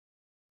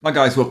Hi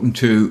guys, welcome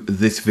to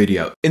this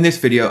video. In this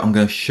video, I'm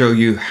going to show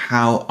you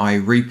how I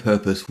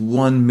repurpose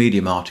one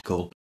Medium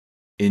article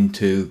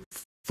into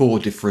 4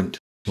 different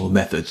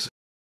methods.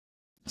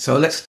 So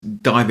let's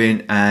dive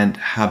in and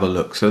have a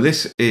look. So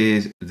this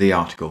is the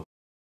article,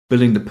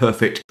 Building the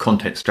Perfect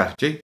Content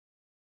Strategy.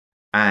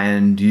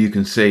 And you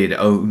can see it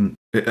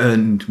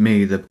earned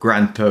me the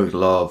grand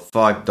total of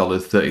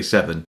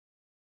 $5.37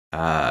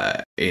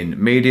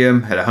 in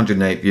Medium, had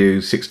 108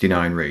 views,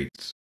 69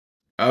 reads.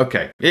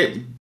 Okay, it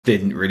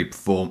didn't really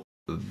perform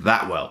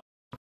that well.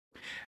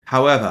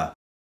 However,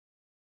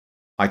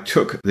 I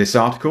took this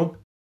article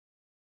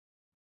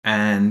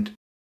and,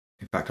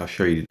 in fact, I'll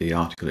show you the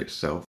article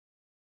itself.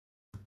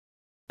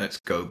 Let's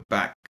go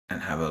back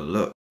and have a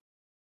look.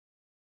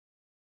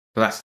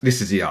 So this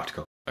is the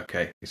article,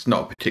 okay? It's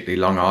not a particularly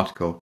long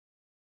article.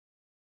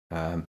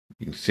 You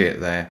can see it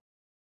there.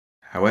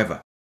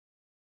 However,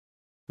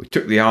 we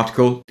took the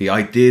article, the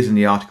ideas in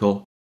the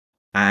article,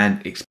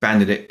 and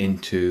expanded it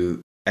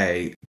into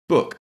a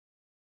book.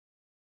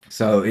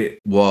 So it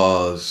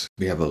was,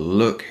 we have a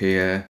look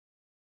here.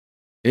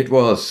 It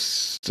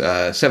was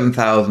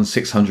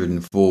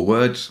 7,604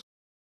 words.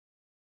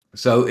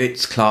 So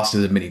it's classed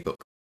as a mini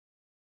book.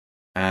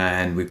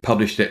 And we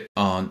published it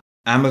on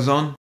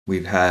Amazon.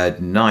 We've had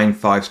 9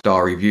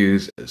 5-star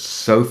reviews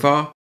so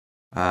far.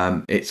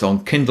 It's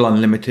on Kindle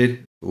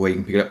Unlimited, where you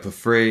can pick it up for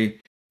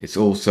free. It's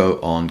also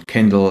on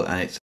Kindle,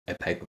 and it's a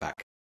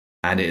paperback.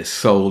 And it is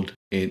sold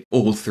in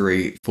all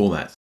 3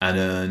 formats and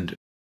earned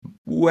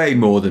way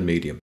more than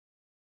Medium.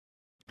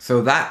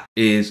 So that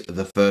is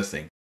the first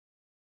thing.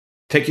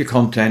 Take your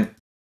content,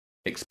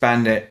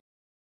 expand it,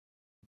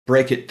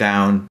 break it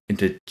down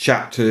into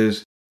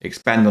chapters,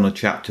 expand on the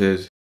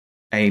chapters.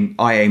 I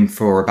aim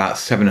for about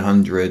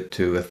 700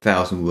 to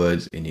 1,000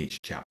 words in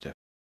each chapter.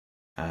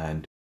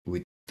 And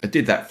I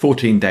did that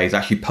 14 days. I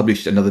actually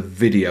published another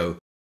video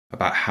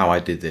about how I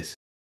did this.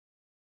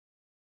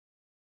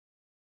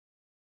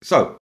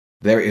 So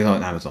there it is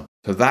on Amazon.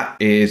 So that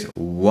is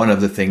one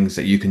of the things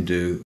that you can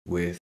do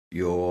with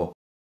your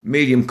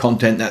Medium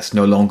content that's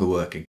no longer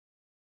working.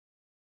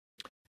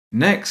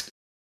 Next,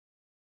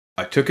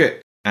 I took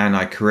it and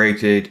I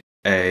created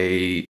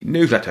a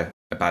newsletter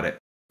about it.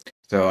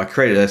 So I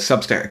created a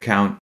Substack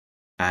account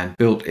and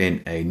built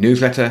in a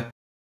newsletter,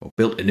 or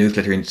built a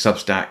newsletter in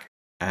Substack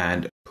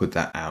and put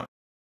that out.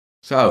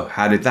 So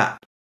how did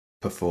that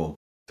perform?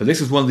 So this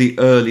was one of the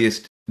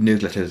earliest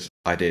newsletters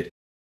I did.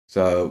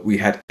 So we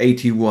had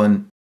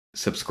 81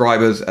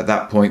 subscribers at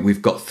that point.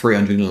 We've got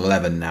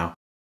 311 now.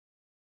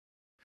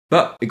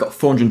 But it got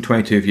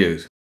 422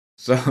 views.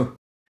 So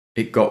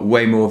it got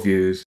way more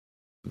views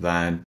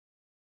than,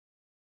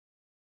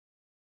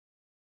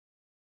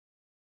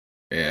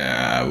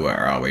 yeah, where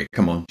are we?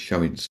 Come on, show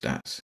me the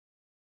stats.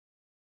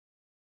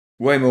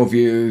 Way more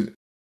views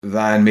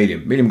than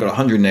Medium. Medium got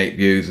 108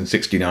 views and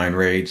 69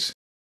 reads.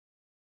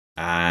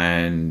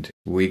 And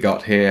we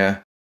got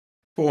here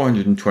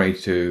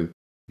 422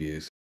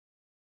 views.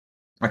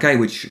 Okay,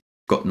 which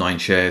got 9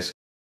 shares.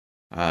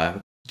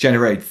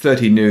 Generated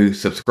 30 new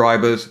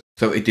subscribers.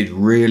 So it did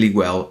really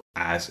well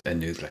as a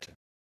newsletter.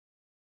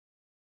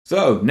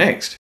 So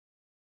next,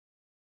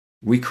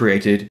 we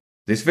created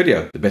this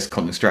video, the best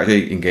content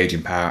strategy, engage,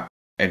 empower,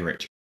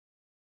 enrich.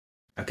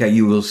 Okay,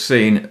 you will have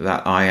seen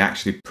that I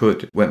actually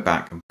went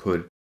back and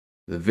put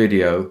the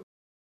video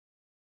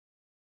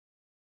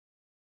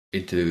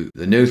into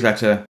the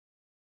newsletter,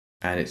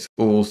 and it's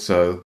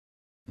also,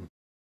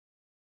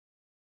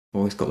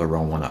 always got the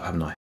wrong one up,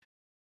 haven't I?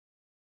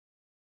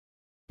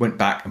 Went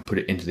back and put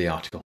it into the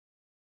article.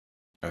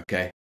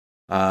 Okay,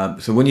 so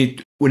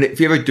if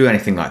you ever do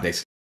anything like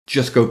this,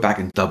 just go back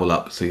and double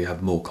up so you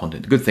have more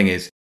content. The good thing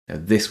is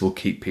this will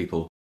keep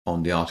people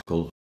on the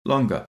article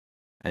longer,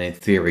 and in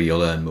theory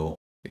you'll earn more.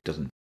 It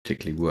doesn't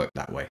particularly work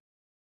that way,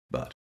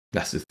 but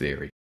that's the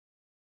theory.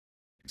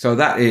 So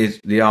that is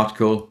the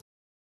article.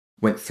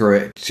 Went through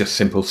it, it's just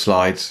simple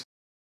slides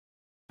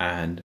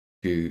and a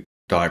few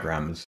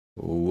diagrams,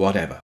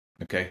 whatever.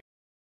 Okay,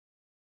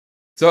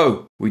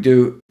 so we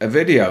do a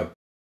video.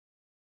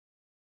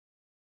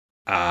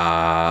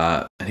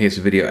 And here's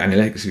the video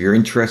analytics if you're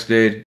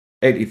interested.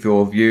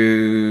 84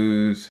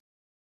 views,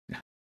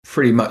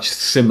 pretty much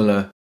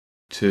similar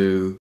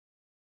to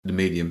the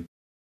Medium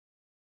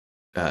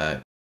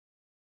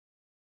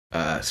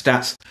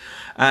stats.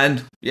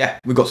 And yeah,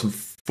 we've got some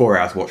 4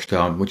 hours watch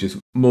time, which is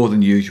more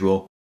than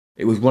usual.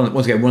 It was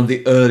once again one of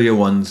the earlier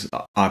ones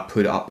I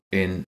put up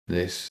in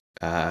this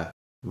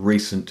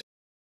recent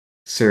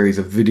series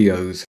of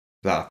videos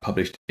that I've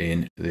published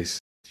in this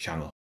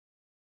channel.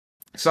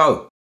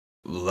 So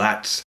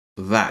that's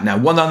that. Now,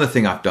 one other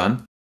thing I've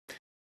done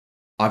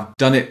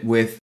it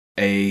with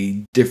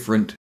a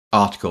different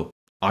article.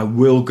 I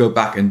will go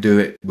back and do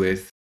it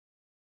with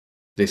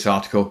this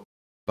article,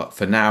 but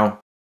for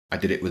now, I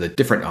did it with a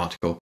different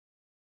article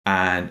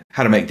and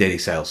how to make daily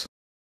sales.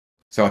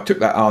 So I took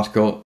that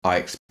article, I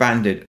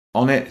expanded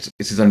on it.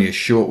 This is only a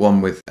short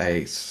one with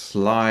a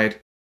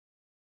slide,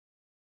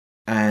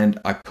 and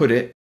I put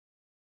it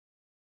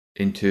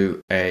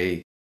into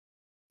a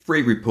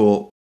free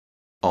report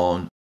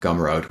on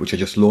Gumroad, which I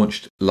just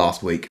launched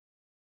last week.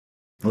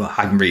 Well, I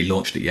hadn't really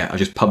launched it yet. I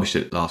just published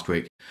it last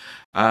week.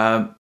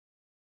 And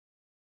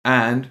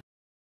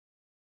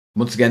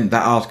once again,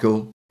 that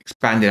article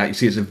expanded out. You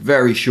see, it's a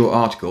very short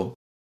article,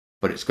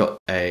 but it's got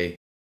a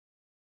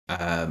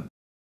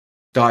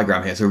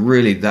diagram here. So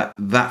really,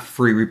 that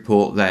free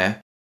report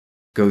there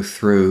goes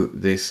through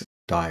this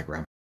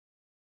diagram.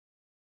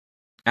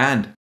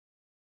 And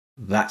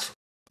that's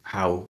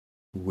how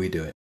we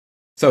do it.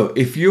 So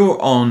if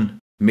you're on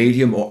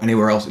Medium or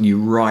anywhere else and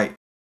you write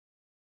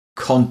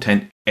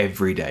content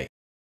every day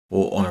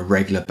or on a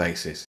regular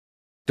basis,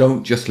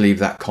 don't just leave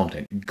that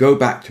content. Go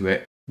back to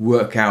it,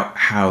 work out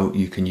how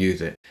you can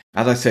use it.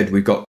 As I said,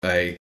 we've got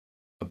a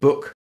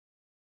book,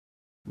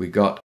 we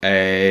got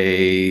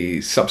a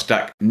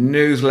Substack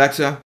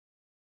newsletter,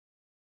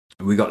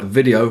 we got a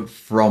video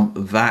from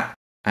that,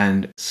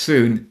 and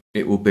soon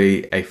it will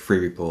be a free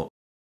report.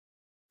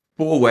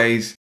 4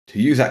 ways to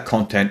use that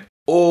content,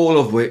 all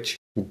of which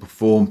will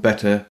perform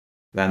better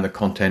than the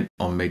content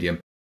on Medium.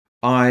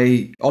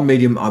 On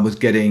Medium, I was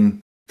getting,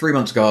 3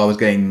 months ago, I was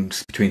getting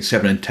between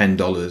 $7 and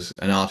 $10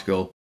 an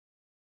article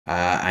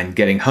and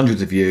getting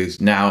hundreds of views.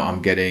 Now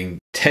I'm getting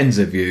tens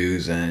of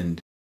views and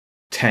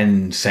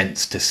 10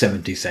 cents to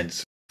 70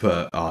 cents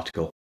per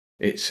article.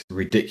 It's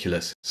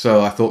ridiculous.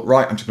 So I thought,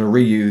 right, I'm just going to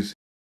reuse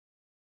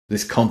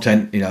this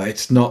content.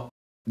 It's not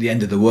the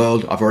end of the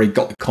world. I've already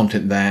got the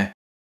content there.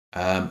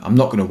 I'm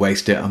not going to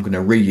waste it. I'm going to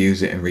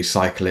reuse it and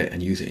recycle it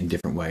and use it in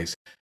different ways.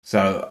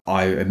 So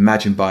I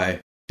imagine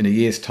in a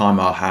year's time,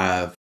 I'll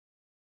have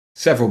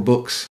several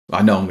books.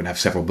 I know I'm going to have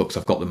several books.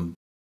 I've got them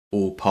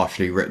all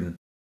partially written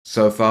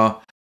so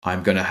far.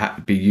 I'm going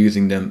to be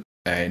using them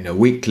in a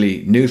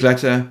weekly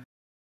newsletter.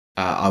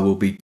 I will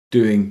be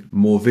doing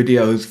more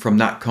videos from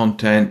that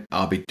content.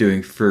 I'll be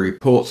doing free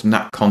reports from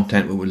that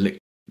content,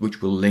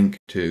 which will link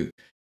to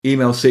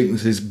email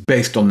sequences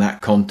based on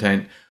that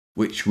content,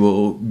 which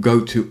will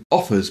go to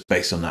offers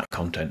based on that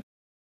content.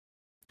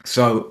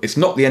 So it's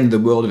not the end of the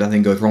world if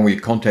anything goes wrong with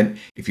your content.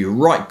 If you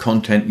write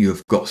content,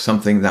 you've got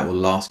something that will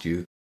last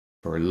you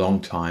for a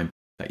long time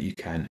that you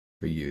can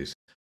reuse.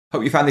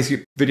 Hope you found this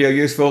video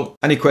useful.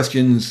 Any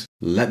questions,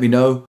 let me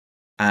know.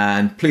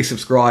 And please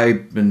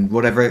subscribe and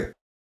whatever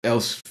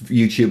else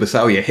YouTubers say.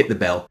 Oh yeah, hit the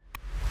bell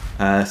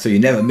so you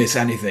never miss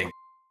anything.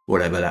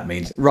 Whatever that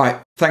means.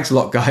 Right, thanks a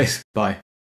lot guys. Bye.